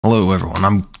Hello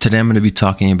everyone, today I'm going to be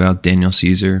talking about Daniel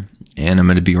Caesar, and I'm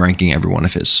going to be ranking every one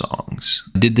of his songs.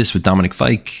 I did this with Dominic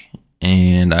Fike,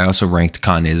 and I also ranked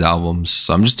Kanye's albums,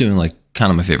 so I'm just doing like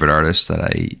kind of my favorite artists that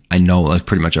I know like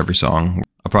pretty much every song.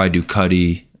 I'll probably do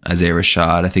Cudi, Isaiah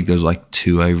Rashad. I think there's like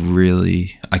two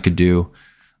I could do.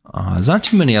 There's not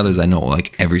too many others I know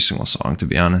like every single song, to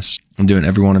be honest. I'm doing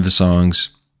every one of his songs.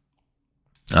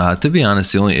 To be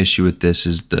honest, the only issue with this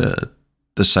is the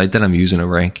site that I'm using to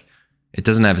rank. It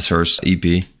doesn't have his first EP.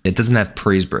 It doesn't have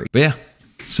Praise Break. But yeah,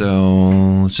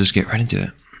 so let's just get right into it.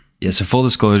 Yeah, so full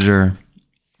disclosure,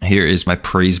 here is my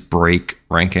Praise Break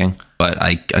ranking, but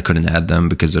I couldn't add them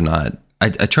because they're not. I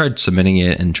tried submitting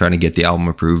it and trying to get the album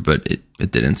approved, but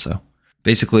it didn't. So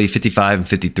basically 55 and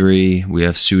 53, we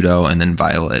have Pseudo and then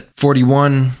Violet.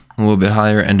 41, a little bit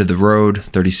higher, End of the Road.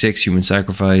 36, Human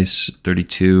Sacrifice.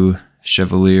 32,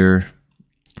 Chevalier.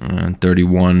 And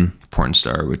 31, Porn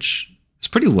Star, which it's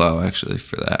pretty low, actually,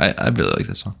 for that. I really like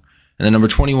this song. And then number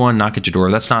 21, Knock at Your Door.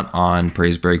 That's not on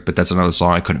Praise Break, but that's another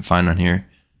song I couldn't find on here.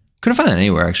 Couldn't find it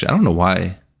anywhere, actually. I don't know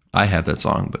why I have that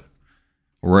song,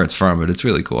 or where it's from, but it's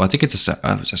really cool. I think it's a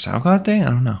SoundCloud thing? I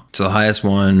don't know. So the highest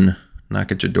one,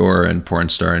 Knock at Your Door and Porn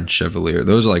Star and Chevalier.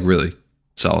 Those are like really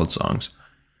solid songs.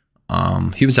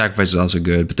 Human Sacrifice is also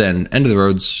good, but then End of the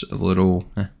Road's a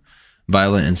little...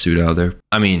 Violet and Pseudo there.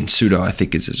 I mean, Pseudo I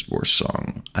think is his worst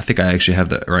song. I think I actually have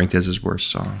that ranked as his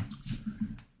worst song.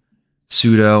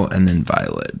 Pseudo and then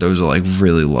Violet. Those are like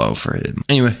really low for him.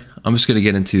 Anyway, I'm just going to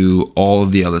get into all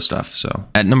of the other stuff. So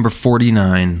at number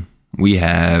 49, we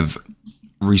have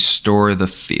Restore the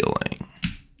Feeling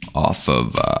off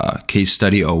of Case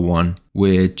Study 01,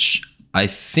 which I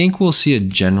think we'll see a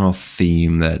general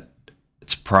theme that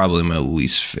it's probably my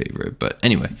least favorite. But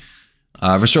anyway,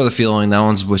 Restore the Feeling, that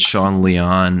one's with Sean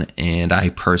Leon, and I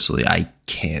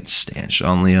can't stand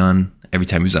Sean Leon. Every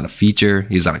time he's on a feature,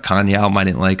 he's on a Kanye album, I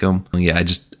didn't like him. Yeah, I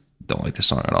just don't like the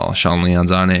song at all. Sean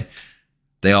Leon's on it.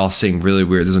 They all sing really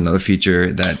weird. There's another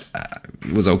feature that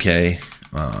was okay.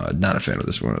 Not a fan of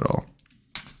this one at all.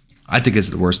 I think it's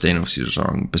the worst Daniel Caesar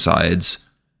song besides...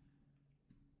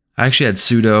 I actually had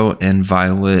Pseudo and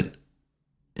Violet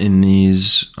in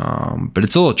these, but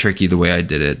it's a little tricky the way I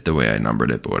did it, the way I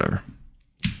numbered it, but whatever.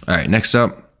 All right, next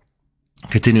up,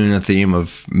 continuing the theme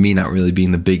of me not really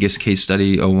being the biggest Case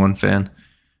Study 01 fan,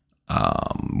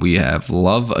 we have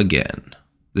Love Again.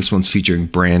 This one's featuring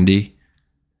Brandy.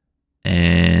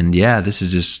 And yeah, this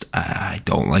is just, I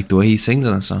don't like the way he sings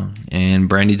on the song. And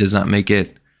Brandy does not make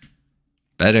it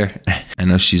better. I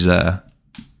know she's done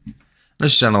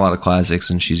a lot of classics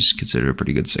and she's considered a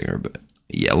pretty good singer. But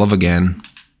yeah, Love Again.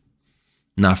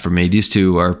 Not for me. These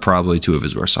two are probably two of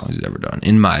his worst songs he's ever done,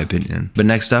 in my opinion. But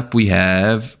next up, we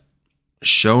have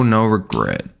Show No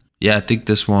Regret. Yeah, I think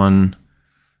this one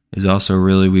is also a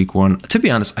really weak one. To be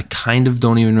honest, I kind of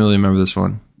don't even really remember this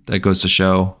one. That goes to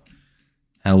show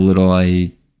how little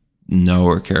I know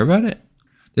or care about it.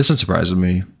 This one surprises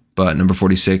me. But number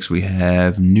 46, we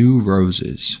have New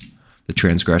Roses, the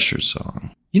Transgressors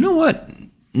song. You know what?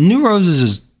 New Roses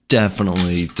is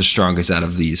definitely the strongest out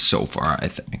of these so far, I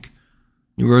think.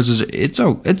 New Roses,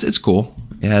 it's cool.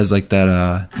 It has like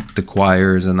that the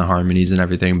choirs and the harmonies and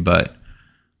everything, but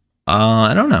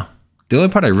I don't know. The only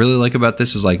part I really like about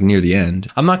this is like near the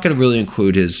end. I'm not gonna really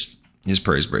include his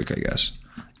Praise Break, I guess.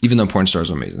 Even though Porn Star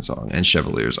is an amazing song and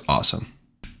Chevalier is awesome.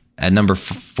 At number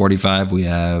 45, we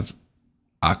have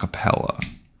Acapella,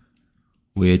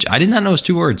 which I did not know was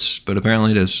 2 words, but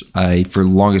apparently it is. I for the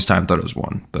longest time thought it was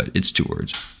 1, but it's 2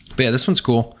 words. But yeah, this one's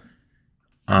cool.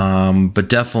 But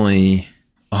definitely.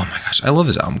 Oh my gosh, I love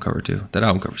his album cover too. That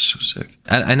album cover is so sick.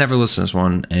 I never listen to this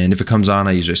one, and if it comes on,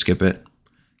 I usually skip it.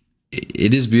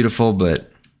 It is beautiful, and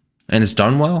it's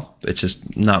done well. It's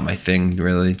just not my thing,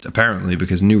 really, apparently,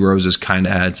 because New Roses kind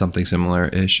of had something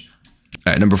similar-ish.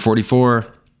 All right, number 44.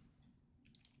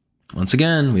 Once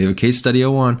again, we have a Case Study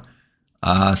 01.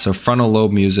 So Frontal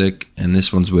Lobe Music, and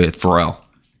this one's with Pharrell.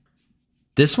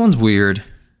 This one's weird,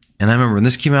 and I remember when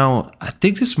this came out, I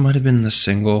think this might have been the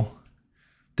single.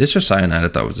 This or Cyanide I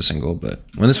thought was a single, but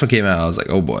when this one came out, I was like,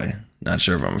 oh boy, not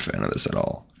sure if I'm a fan of this at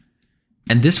all.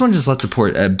 And this one just left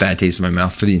a bad taste in my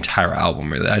mouth for the entire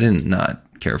album, really. I did not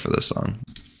care for this song.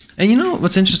 And you know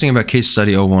what's interesting about Case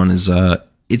Study 01 is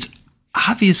it's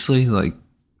obviously like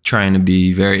trying to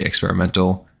be very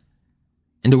experimental.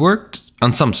 And it worked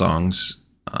on some songs,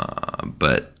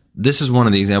 but this is one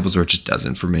of the examples where it just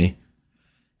doesn't for me.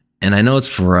 And I know it's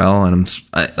Pharrell, and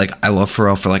I love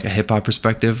Pharrell for like a hip hop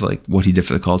perspective, like what he did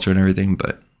for the culture and everything.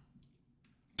 But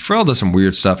Pharrell does some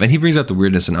weird stuff, and he brings out the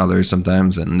weirdness in others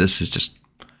sometimes. And this is just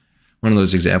one of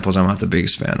those examples I'm not the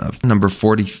biggest fan of. Number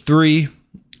 43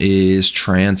 is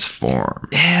Transform.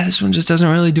 Yeah, this one just doesn't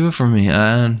really do it for me.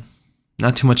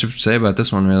 Not too much to say about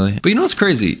this one, really. But you know what's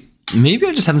crazy? Maybe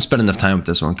I just haven't spent enough time with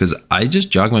this one because I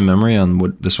just jogged my memory on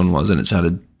what this one was and it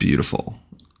sounded beautiful.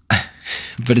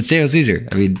 But it's Daniel Caesar.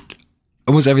 I mean,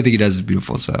 almost everything he does is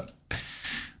beautiful. So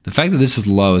the fact that this is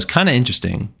low is kind of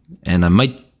interesting. And I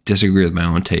might disagree with my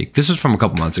own take. This was from a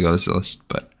couple months ago, this list.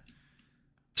 But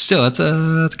still,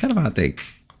 that's kind of a hot take.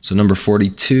 So number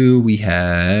 42, we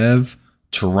have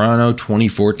Toronto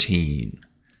 2014.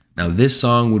 Now, this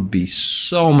song would be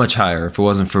so much higher if it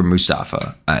wasn't for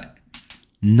Mustafa. I'm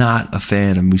not a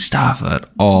fan of Mustafa at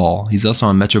all. He's also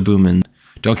on Metro Boomin.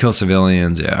 Don't Kill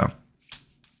Civilians, yeah.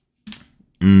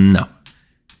 No.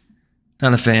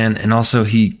 Not a fan. And also,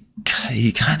 he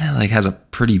kind of like has a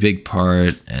pretty big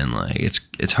part, and like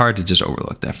it's hard to just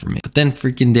overlook that for me. But then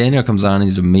freaking Daniel comes on,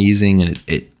 he's amazing, and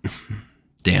it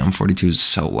damn, 42 is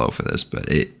so low for this, but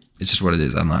it's just what it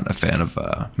is. I'm not a fan of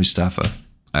Mustafa.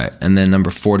 All right, and then number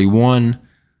 41,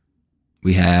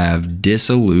 we have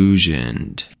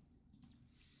Disillusioned.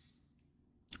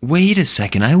 Wait a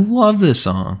second, I love this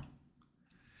song.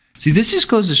 See, this just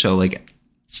goes to show, like,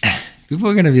 people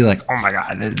are gonna be like, "Oh my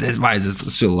god, why is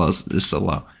this so low? This is so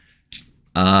low."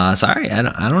 Sorry, I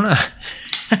don't know.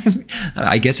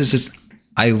 I guess it's just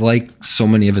I like so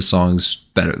many of his songs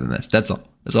better than this. That's all.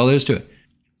 That's all there is to it.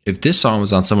 If this song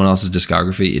was on someone else's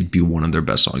discography, it'd be one of their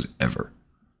best songs ever.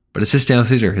 But it's just Daniel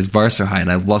Caesar. His bars are high,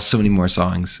 and I love so many more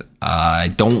songs. I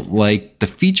don't like the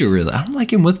feature, really. I don't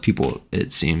like him with people,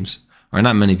 it seems. Or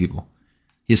not many people.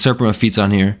 He has Serpent with Feats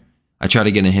on here. I tried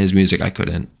to get in his music. I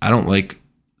couldn't. I don't like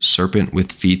Serpent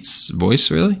with Feats' voice,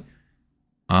 really.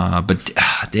 But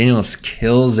Daniel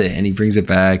kills it, and he brings it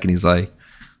back, and he's like,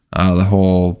 the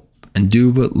whole, and do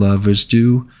what lovers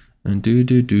do, and do,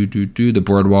 the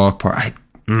boardwalk part. I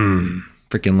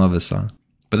freaking love this song.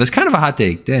 But that's kind of a hot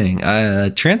take. Dang.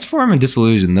 Transform and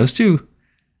Disillusion, those two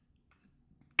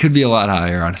could be a lot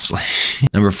higher, honestly.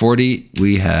 Number 40,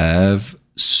 we have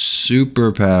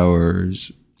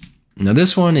Superpowers. Now,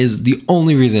 this one is the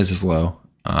only reason it's this low.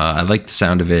 I like the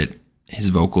sound of it, his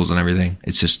vocals and everything.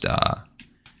 It's just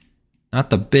not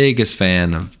the biggest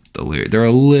fan of the lyrics. They're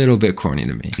a little bit corny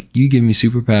to me. Like, you give me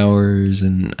superpowers,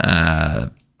 and I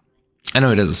know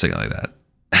he doesn't sing it like that.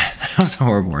 That was a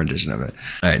horrible rendition of it.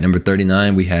 All right, number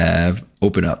 39, we have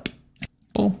Open Up.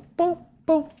 Boom, boom,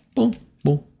 boom, boom,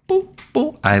 boom, boom,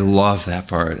 boom. I love that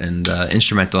part, and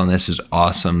instrumental on this is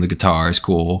awesome. The guitar is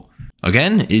cool.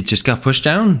 Again, it just got pushed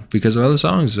down because of other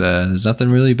songs. There's nothing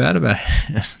really bad about it.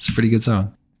 It's a pretty good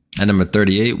song. At number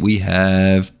 38, we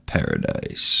have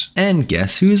Paradise. And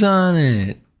guess who's on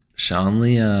it? Sean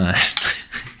Leon.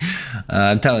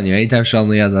 I'm telling you, anytime Sean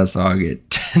Leon's on that song, it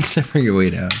tends to bring it way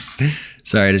down.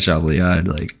 Sorry to Sean Leon.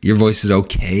 Like, your voice is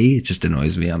okay. It just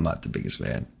annoys me. I'm not the biggest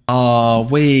fan. Oh,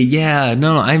 wait. Yeah.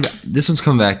 No. This one's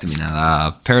coming back to me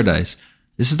now. Paradise.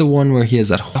 This is the one where he has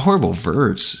that horrible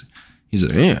verse. He's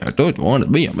like, yeah, I don't want to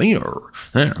be a meaner.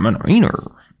 I'm a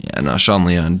meaner. Yeah, no, Sean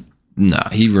Leon. Nah,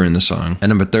 he ruined the song. At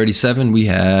number 37, we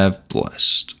have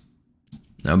Blessed.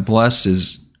 Now, Blessed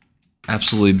is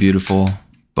absolutely beautiful,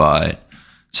 but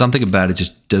something about it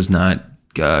just does not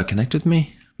connect with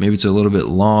me. Maybe it's a little bit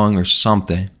long or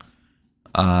something.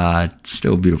 It's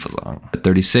still a beautiful song. At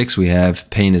 36, we have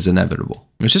Pain is Inevitable.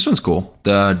 Which this one's cool.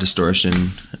 The distortion,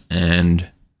 and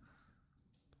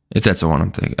if that's the one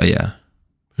I'm thinking, yeah.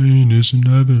 Pain is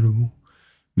inevitable.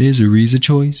 Misery's a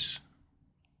choice.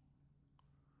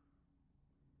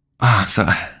 So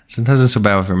sometimes it's so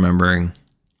bad with remembering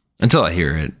until I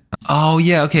hear it. Oh,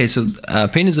 yeah, okay, so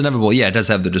Pain is Inevitable. Yeah, it does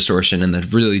have the distortion and the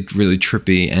really, really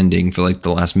trippy ending for like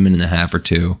the last minute and a half or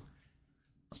two.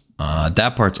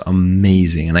 That part's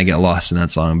amazing, and I get lost in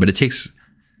that song, but it takes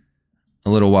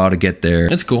a little while to get there.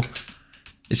 It's cool.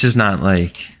 It's just not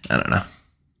like, I don't know.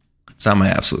 It's not my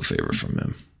absolute favorite from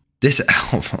him. This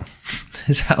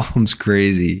album's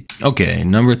crazy. Okay,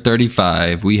 number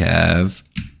 35, we have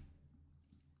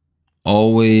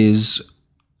Always,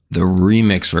 the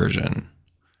remix version.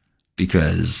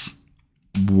 Because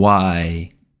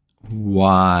why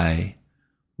are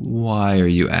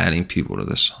you adding people to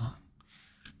this song?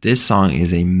 This song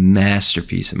is a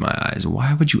masterpiece in my eyes.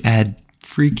 Why would you add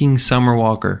freaking Summer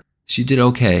Walker? She did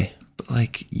okay, but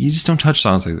like, you just don't touch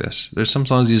songs like this. There's some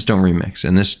songs you just don't remix,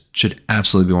 and this should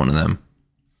absolutely be one of them.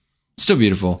 Still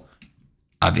beautiful.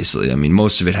 Obviously, I mean,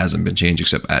 most of it hasn't been changed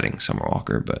except adding Summer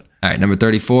Walker, but all right, number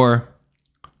 34,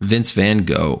 Vince Van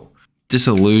Gogh.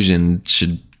 Disillusioned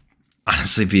should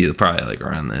honestly be probably like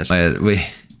around this. Wait,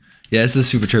 yeah, it's the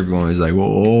super trippy one. He's like,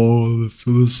 "Whoa, the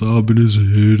psilocybin is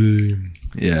hitting."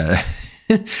 Yeah,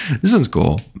 this one's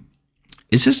cool.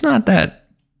 It's just not that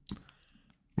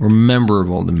were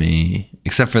memorable to me,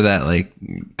 except for that like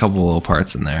couple little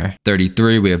parts in there.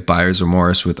 33, we have Buyer's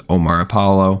Remorse with Omar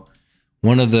Apollo.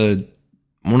 One of the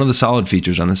solid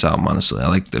features on this album, honestly. I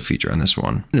like the feature on this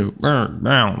one. Yeah,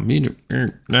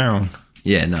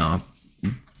 no.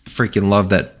 Freaking love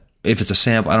that. If it's a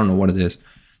sample, I don't know what it is.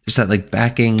 Just that like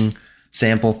backing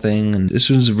sample thing. And this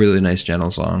was a really nice,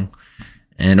 gentle song.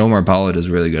 And Omar Apollo does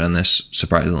really good on this,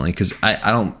 surprisingly, because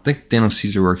I don't think Daniel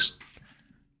Caesar Works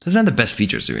doesn't have the best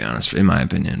features, to be honest, in my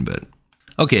opinion. But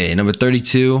okay, number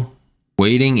 32,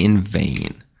 Waiting in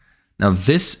Vain. Now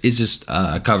this is just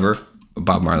a cover, a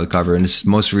Bob Marley cover, and it's his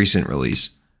most recent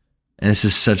release. And this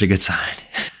is such a good sign.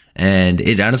 And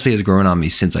it honestly has grown on me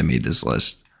since I made this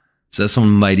list. So this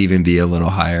one might even be a little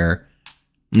higher.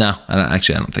 No, I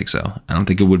don't think so. I don't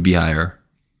think it would be higher.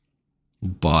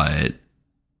 But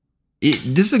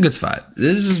this is a good spot.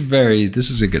 This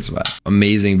is a good spot.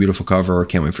 Amazing, beautiful cover.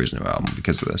 Can't wait for his new album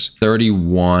because of this.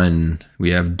 31, we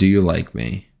have Do You Like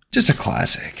Me? Just a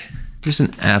classic. Just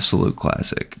an absolute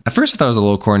classic. At first I thought it was a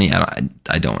little corny.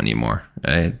 I don't anymore.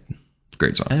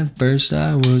 Great song. At first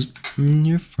I was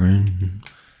your friend.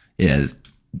 Yeah,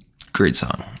 great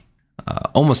song.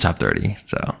 Almost top 30.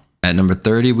 So at number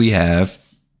 30 we have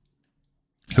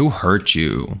Who Hurt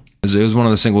You? It was one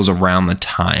of the singles around the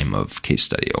time of Case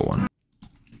Study 01.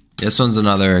 This one's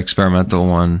another experimental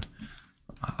one.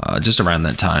 Just around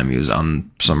that time, he was on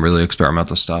some really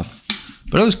experimental stuff.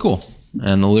 But it was cool.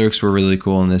 And the lyrics were really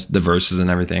cool. And the verses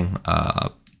and everything,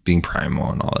 being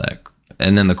primal and all that.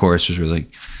 And then the chorus was really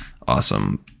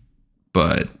awesome.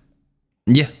 But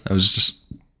yeah, that was just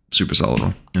super solid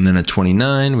one. And then at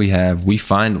 29, we have We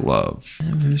Find Love.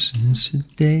 Ever since the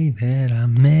day that I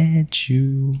met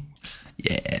you.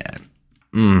 Yeah.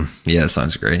 Yeah, that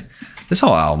sounds great. This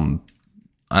whole album,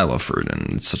 I love Fruit,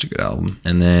 and it's such a good album.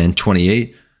 And then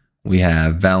 28, we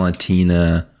have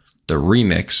Valentina, the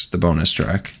remix, the bonus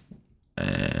track.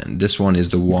 And this one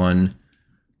is the one,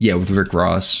 yeah, with Rick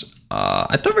Ross.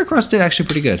 I thought Rick Ross did actually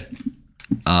pretty good.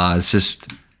 It's just,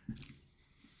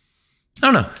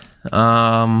 I don't know.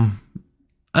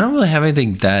 I don't really have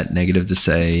anything that negative to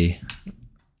say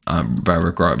about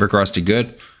Rick Ross. Rick Ross did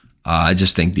good. I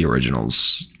just think the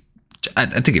originals, I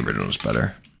think the original's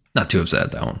better. Not too upset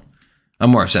at that one.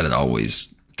 I'm more upset at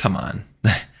Always. Come on.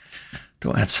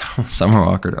 Don't add Summer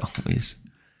Walker to Always.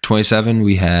 27,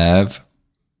 we have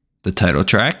the title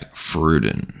track,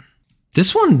 Fruitin'.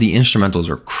 This one, the instrumentals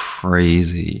are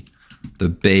crazy. The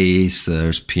bass,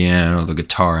 there's piano, the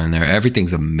guitar in there.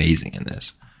 Everything's amazing in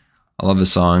this. I love the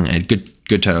song. And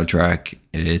good title track.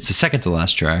 It's the second to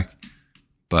last track.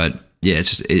 But yeah,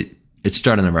 it's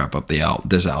starting to wrap up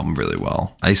this album really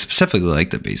well. I specifically like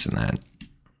the bass in that.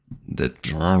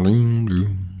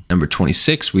 Number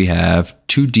 26, we have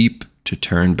Too Deep to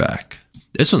Turn Back.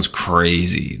 This one's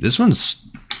crazy. This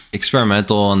one's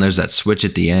experimental, and there's that switch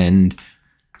at the end.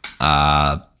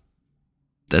 That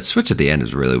switch at the end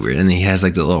is really weird, and he has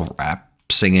like the little rap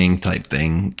singing type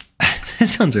thing. It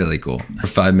sounds really cool. A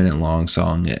 5-minute long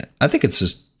song. Yeah, I think it's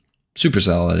just super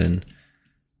solid, and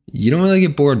you don't really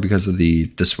get bored because of the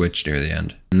switch near the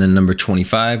end. And then number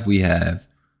 25, we have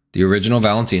the original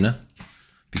Valentina,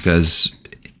 because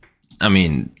I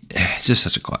mean, it's just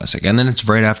such a classic. And then it's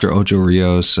right after Ocho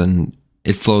Rios, and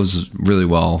it flows really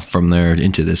well from there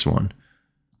into this one.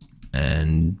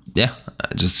 And yeah,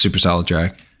 just a super solid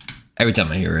track. Every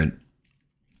time I hear it,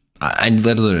 I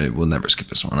literally will never skip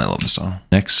this one. I love this song.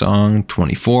 Next song,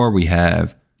 24, we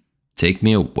have Take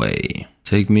Me Away.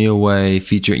 Take Me Away,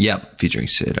 featuring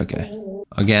Sid. Okay.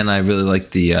 Again, I really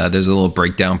like there's a little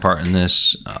breakdown part in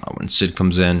this when Sid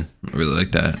comes in. I really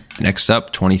like that. Next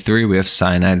up, 23, we have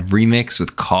Cyanide Remix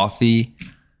with Coffee.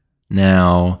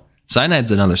 Now,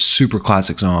 Cyanide's another super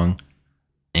classic song,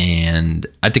 and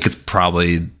I think it's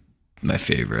probably my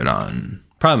favorite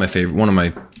one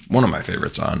of my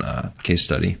favorites on Case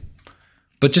Study.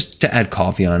 But just to add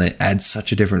Coffee on it adds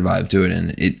such a different vibe to it,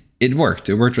 and it worked.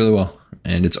 It worked really well,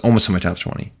 and it's almost in my top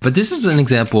 20. But this is an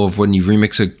example of when you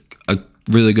remix a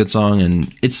really good song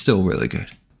and it's still really good.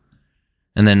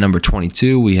 And then number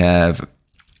 22, we have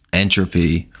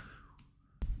Entropy.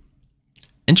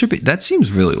 Entropy, that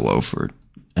seems really low for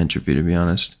Entropy, to be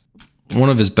honest. One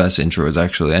of his best intros,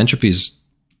 actually. Entropy's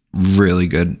really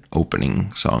good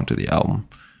opening song to the album.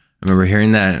 I remember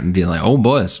hearing that and being like, oh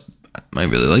boy, I might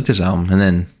really like this album. And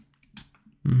then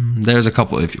there's a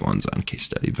couple iffy ones on Case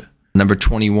Study. But number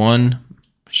 21,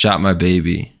 Shot My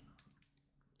Baby.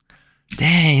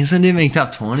 Dang, this one didn't make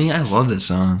top 20. I love this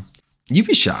song. You'd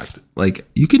be shocked. Like,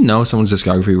 you could know someone's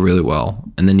discography really well,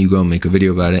 and then you go and make a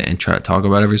video about it and try to talk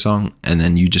about every song, and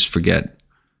then you just forget.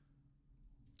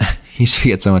 You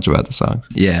forget so much about the songs.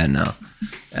 Yeah, no.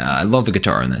 I love the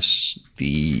guitar in this.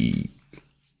 The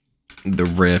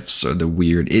riffs are the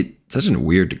weird. It's such a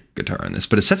weird guitar in this,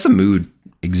 but it sets the mood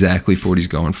exactly for what he's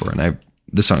going for. And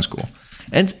this song's cool.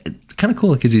 And it's kind of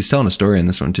cool because he's telling a story in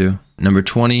this one too. Number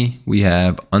 20, we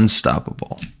have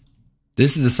Unstoppable.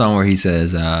 This is the song where he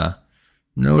says,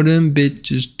 know them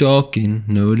bitches talking,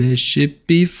 know that shit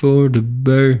before the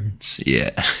birds.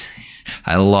 Yeah.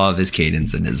 I love his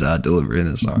cadence and his delivery in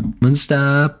this song.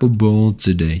 Unstoppable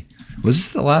today. Was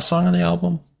this the last song on the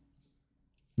album?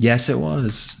 Yes, it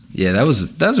was. Yeah, that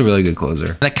was a really good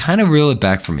closer. That kind of reeled it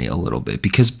back for me a little bit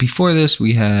because before this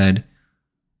we had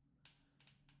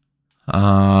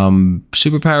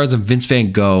Superpowers and Vince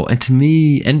Van Gogh, and to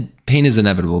me, and Pain is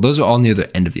Inevitable. Those are all near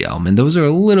the end of the album, and those are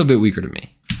a little bit weaker to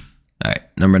me. All right,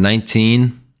 number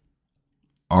 19,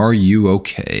 Are You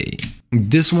Okay?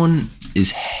 This one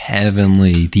is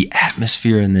heavenly. The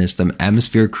atmosphere in this, the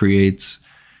atmosphere creates,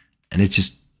 and it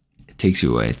takes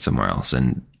you away somewhere else.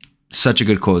 And such a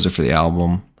good closer for the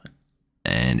album.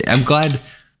 And I'm glad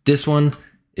this one,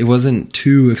 it wasn't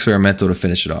too experimental to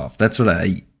finish it off. That's what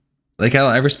I like.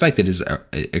 I respected his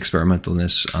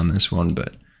experimentalness on this one,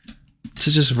 but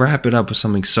to just wrap it up with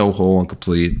something so whole and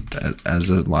complete as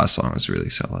the last song is really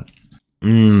solid.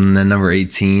 Then number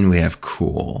 18, we have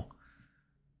Cool.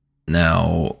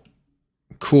 Now,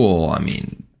 Cool, I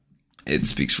mean, it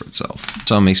speaks for itself.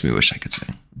 So it makes me wish I could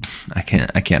sing. I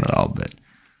can't at all, but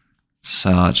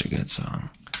such a good song.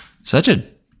 Such a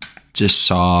just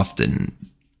soft and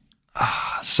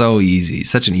so easy.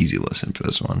 Such an easy listen for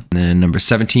this one. And then number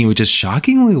 17, which is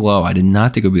shockingly low. I did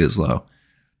not think it would be this low.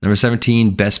 Number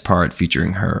 17, Best Part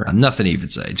featuring Her. Nothing to even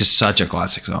say. Just such a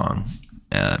classic song.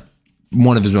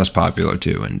 One of his most popular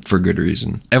too, and for good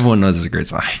reason. Everyone knows it's a great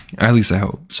song, or at least I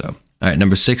hope so. All right,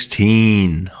 number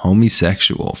 16,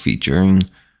 Homosexual featuring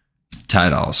Ty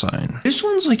Dolla $ign. This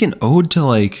one's like an ode to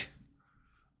like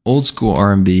old school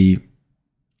R&B,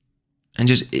 and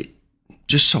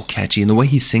just so catchy. And the way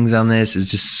he sings on this is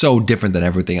just so different than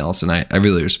everything else. And I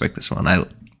really respect this one. I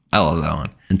love that one.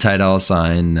 And Ty Dolla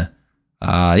 $ign,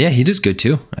 yeah, he does good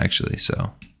too, actually.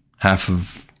 So half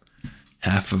of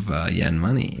Yen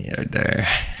Money right there.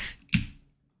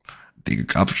 Big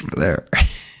accomplishment there.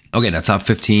 Okay, now top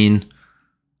 15.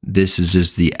 This is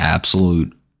just the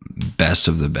absolute best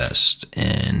of the best.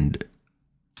 And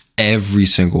every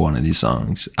single one of these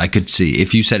songs, I could see.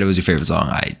 If you said it was your favorite song,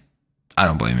 I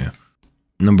don't blame you.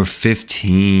 Number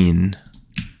 15,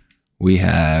 we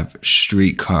have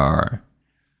Streetcar.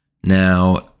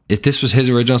 Now, if this was his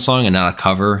original song and not a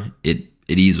cover, it'd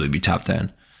easily be top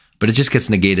 10. But it just gets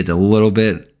negated a little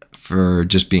bit for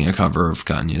just being a cover of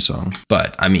Kanye's song.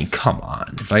 But, I mean, come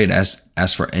on. If I had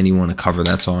asked for anyone to cover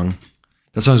that song's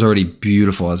already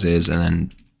beautiful as is, and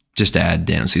then just to add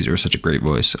Daniel Caesar with such a great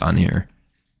voice on here.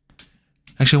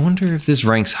 Actually, I wonder if this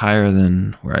ranks higher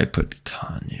than where I put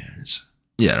Kanye's.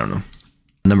 Yeah, I don't know.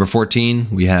 Number 14,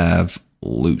 we have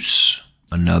Loose.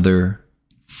 Another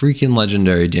freaking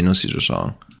legendary Daniel Caesar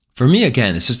song. For me,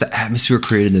 again, it's just the atmosphere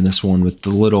created in this one with the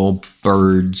little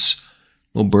birds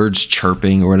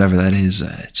chirping or whatever that is.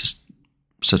 It's just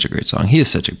such a great song. He has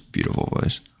such a beautiful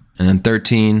voice. And then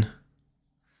 13,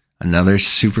 another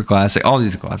super classic. All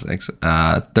these are classics.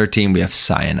 13, we have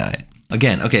Cyanide.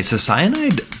 Again, okay, so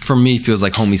Cyanide for me feels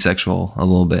like Homosexual a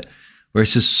little bit, where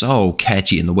it's just so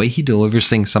catchy. And the way he delivers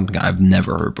things, something I've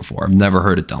never heard before. I've never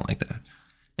heard it done like that.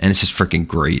 And it's just freaking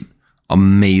great.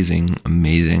 Amazing,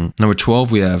 amazing. Number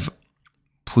 12, we have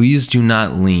Please Do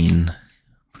Not Lean.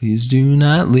 Please do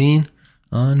not lean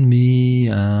on me.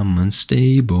 I'm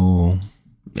unstable.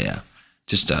 Yeah,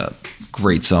 just a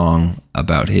great song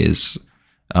about his...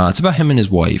 it's about him and his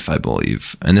wife, I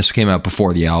believe. And this came out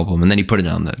before the album. And then he put it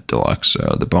on the deluxe,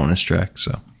 the bonus track.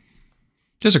 So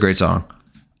just a great song.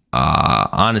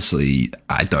 Honestly,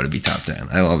 I thought it'd be top 10.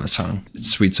 I love this song. It's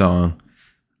a sweet song.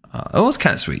 It was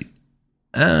kind of sweet.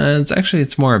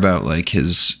 It's more about like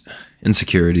his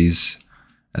insecurities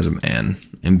as a man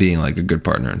and being like a good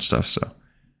partner and stuff. So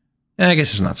I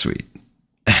guess it's not sweet.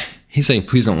 He's saying,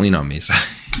 please don't lean on me.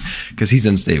 Because he's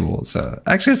unstable. So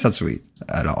actually it's not sweet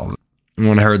at all.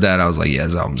 When I heard that, I was like, yeah,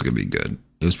 this album's going to be good.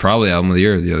 It was probably album of the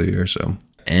year the other year. So,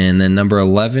 and then number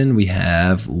 11, we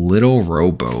have Little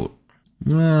Rowboat.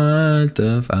 What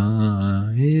the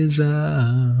fuck is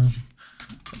up?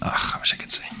 I wish I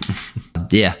could sing.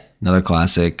 Yeah, another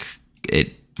classic.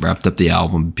 It wrapped up the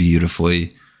album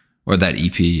beautifully, or that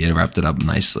EP. It wrapped it up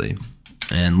nicely.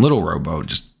 And Little Rowboat,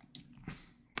 just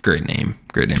great name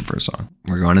for a song.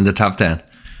 We're going into top 10.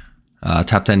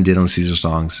 Top 10 Daniel Caesar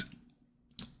songs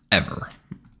ever,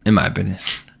 in my opinion,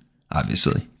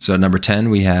 obviously. So number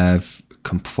 10, we have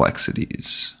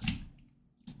Complexities.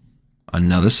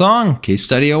 another song, Case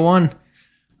Study 01.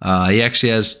 He actually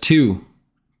has two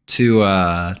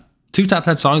top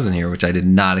 10 songs in here, which I did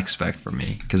not expect from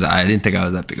me because I didn't think I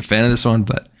was that big a fan of this one.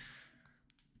 But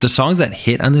the songs that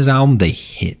hit on this album, they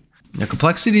hit. Now,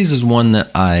 Complexities is one that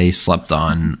I slept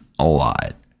on a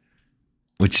lot,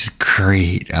 which is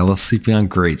great. I love sleeping on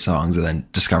great songs and then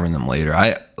discovering them later.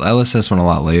 I listened to this one a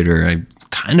lot later. I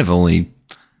kind of only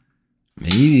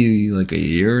maybe like a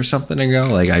year or something ago,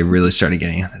 like I really started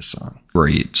getting into this song.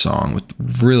 Great song with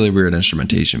really weird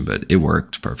instrumentation, but it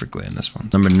worked perfectly in this one.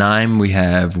 Number 9, we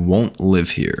have Won't Live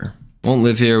Here. Won't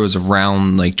Live Here was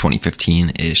around like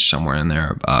 2015-ish, somewhere in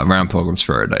there, around Pilgrim's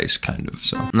Paradise, kind of.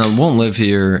 So now, Won't Live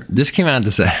Here, this came out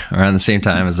around the same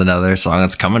time as another song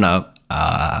that's coming up,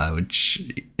 which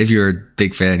if you're a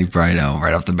big fan, you probably know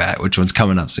right off the bat which one's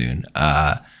coming up soon.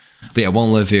 But yeah,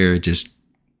 Won't Live Here, just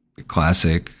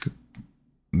classic,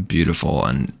 beautiful.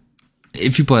 And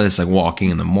if you play this like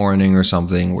walking in the morning or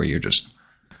something where you're just,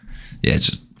 yeah, it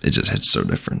just hits so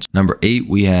different. Number 8,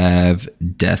 we have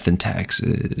Death and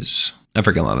Taxes. I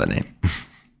freaking love that name.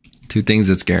 2 things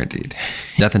that's guaranteed.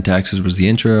 Death and Taxes was the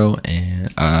intro and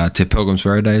to Pilgrim's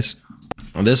Paradise.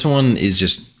 This one is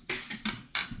just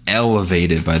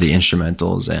elevated by the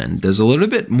instrumentals, and there's a little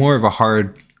bit more of a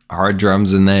hard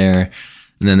drums in there,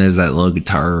 and then there's that little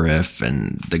guitar riff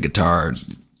and the guitar.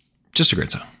 Just a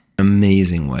great song.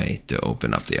 Amazing way to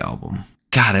open up the album.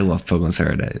 God, I love Pilgrim's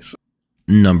Paradise.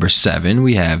 Number 7,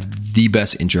 we have the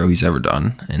best intro he's ever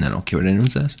done, and I don't care what anyone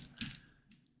says.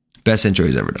 Best intro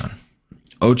he's ever done.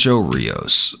 Ocho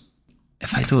Rios.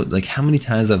 If I told like how many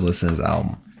times I've listened to this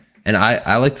album, and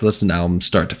I like to listen to albums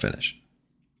start to finish.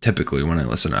 Typically when I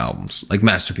listen to albums, like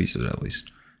masterpieces at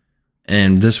least.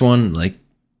 And this one, like,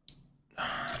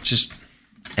 just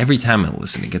every time I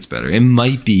listen, it gets better.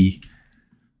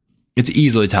 It's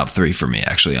easily top 3 for me,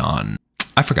 actually, on,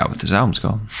 I forgot what this album's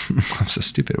called. I'm so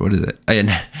stupid. What is it?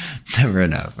 Never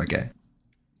Enough. Okay.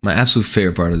 My absolute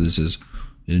favorite part of this is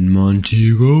In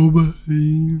Montego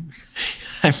Bay.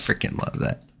 I freaking love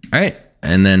that. All right.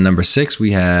 And then number 6,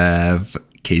 we have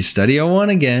Case Study 01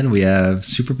 again. We have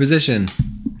Superposition,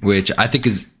 which I think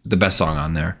is the best song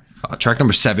on there. Track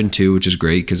number 7 too, which is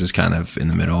great because it's kind of in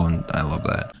the middle, and I love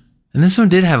that. And this one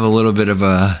did have a little bit of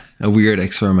a weird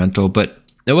experimental, but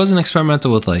it wasn't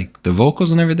experimental with like the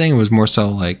vocals and everything. It was more so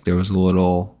like there was a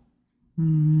little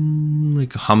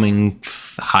like humming,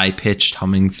 high-pitched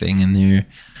humming thing in there.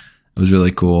 It was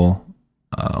really cool.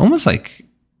 Almost like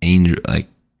angel, like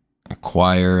a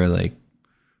choir, like,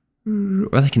 or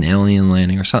like an alien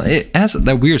landing or something. It has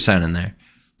that weird sound in there,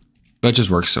 but it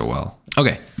just works so well.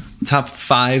 Okay, top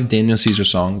 5 Daniel Caesar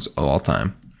songs of all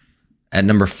time. At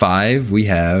number 5, we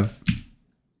have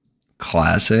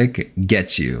classic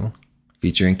Get You,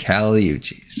 featuring Kali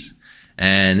Uchis.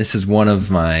 And this is one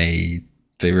of my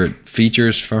favorite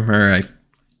features from her.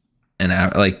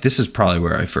 Like, this is probably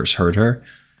where I first heard her,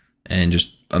 and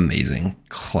just amazing,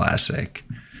 classic.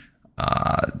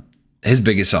 His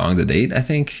biggest song to date, I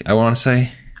think, I want to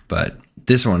say, but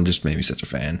this one just made me such a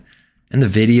fan. And the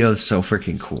video is so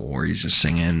freaking cool where he's just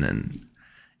singing, and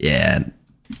yeah,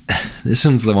 this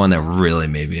one's the one that really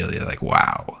made me like,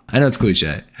 wow. I know it's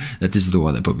cliche that this is the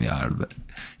one that put me on, but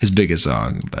his biggest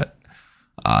song. But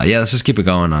yeah, let's just keep it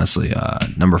going, honestly.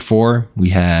 Number 4, we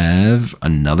have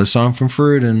another song from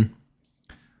Fruden,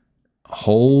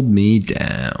 Hold Me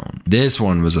Down. This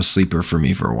one was a sleeper for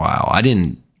me for a while. I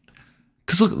didn't,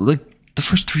 because look, the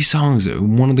first 3 songs are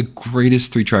one of the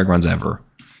greatest 3-track runs ever.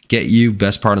 Get You,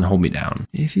 Best Part, and Hold Me Down.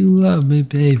 If you love me,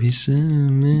 baby,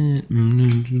 send it,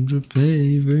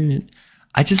 favorite.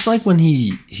 I just like when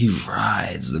he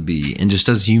rides the beat and just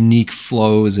does unique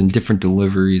flows and different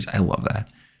deliveries. I love that.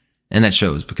 And that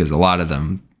shows because a lot of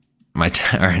them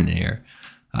are in here.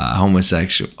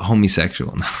 Homosexual.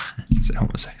 No, I said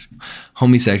homosexual.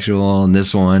 Homosexual, and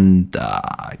this one,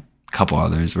 a couple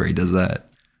others where he does that.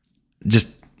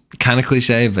 Just kind of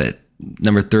cliche, but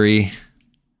number 3,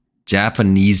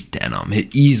 Japanese Denim.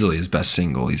 Easily his best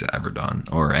single he's ever done,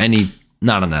 or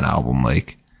not on that album.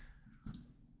 Like,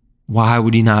 why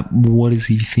would he not? What is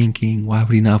he thinking? Why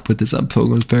would he not put this on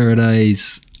Pilgrim's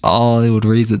Paradise? Oh, it would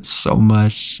raise it so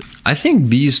much. I think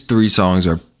these 3 songs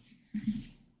are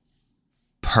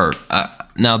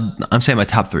now I'm saying my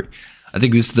top 3. I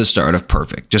think this is the start of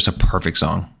perfect, just a perfect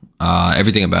song.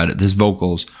 Everything about it, his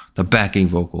vocals, the backing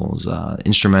vocals,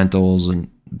 instrumentals, and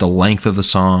the length of the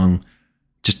song,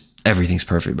 just everything's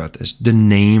perfect about this. The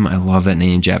name, I love that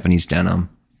name, Japanese Denim.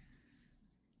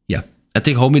 Yeah, I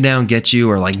think Hold Me Down, Get You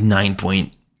are like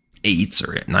 9.8s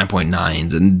or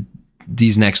 9.9s, and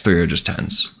these next 3 are just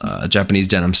 10s. Japanese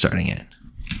Denim starting it.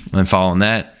 And then following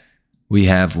that, we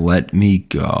have Let Me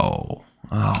Go.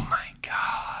 Oh my God.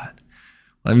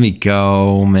 Let Me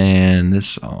Go, man. This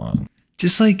song.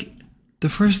 Just like the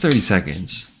first 30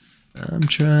 seconds. I'm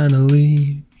trying to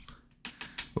leave.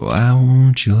 Why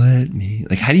won't you let me?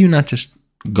 Like, how do you not just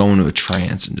go into a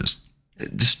trance and just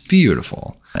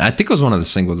beautiful? I think it was one of the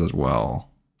singles as well,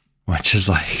 which is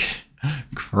like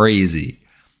crazy.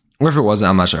 Or if it wasn't,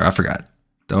 I'm not sure. I forgot.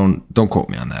 Don't quote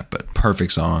me on that, but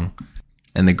perfect song.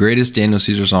 And the greatest Daniel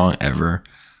Caesar song ever,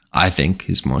 I think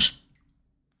his most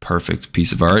perfect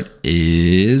piece of art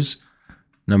is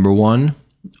number 1,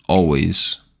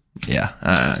 Always. Yeah,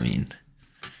 I mean,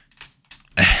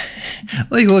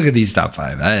 like, look at these top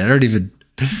 5. I don't even,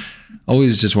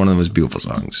 Always is just one of the most beautiful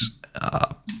songs.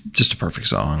 Just a perfect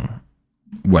song.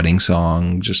 Wedding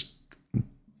song, just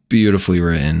beautifully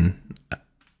written.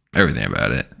 Everything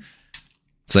about it.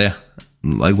 So yeah,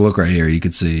 like, look right here. You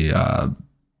can see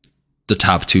the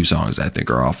top 2 songs I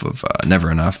think are off of Never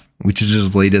Enough, which is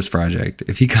his latest project.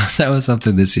 If he comes out with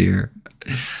something this year,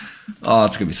 oh,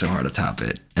 it's gonna be so hard to top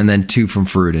it. And then 2 from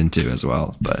Fruitin' too as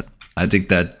well. But I think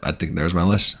there's my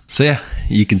list. So yeah,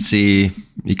 you can see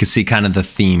kind of the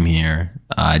theme here.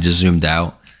 I just zoomed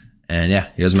out, and yeah,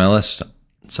 here's my list.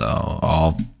 So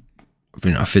all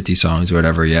 50 songs or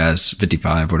whatever. Yes,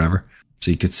 55, whatever.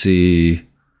 So you could see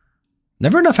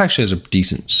Never Enough actually has a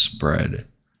decent spread,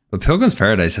 but Pilgrim's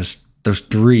Paradise has those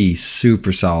 3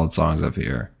 super solid songs up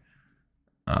here.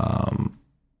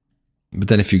 But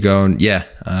then if you go,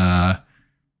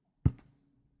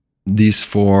 these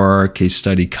 4, Case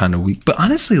Study, kind of weak. But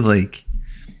honestly, like,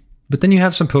 but then you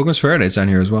have some Pilgrim's Paradise down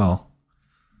here as well.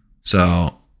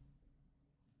 So,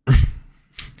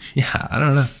 yeah, I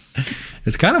don't know.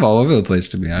 It's kind of all over the place,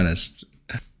 to be honest.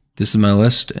 This is my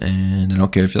list, and I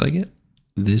don't care if you like it.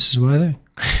 This is what I think.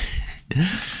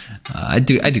 I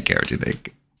do care what you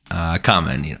think.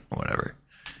 Comment, whatever.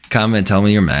 Comment, tell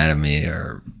me you're mad at me,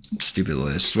 or stupid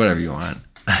list, whatever you want.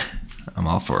 I'm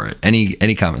all for it.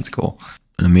 Any comment's cool.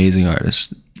 An amazing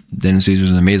artist. Daniel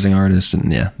Caesar's an amazing artist,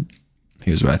 and yeah,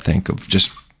 here's what I think of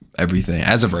just everything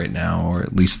as of right now, or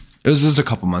at least it was just a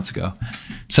couple months ago.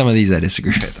 Some of these I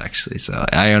disagree with, actually, so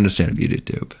I understand if you do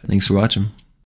too. But thanks for watching.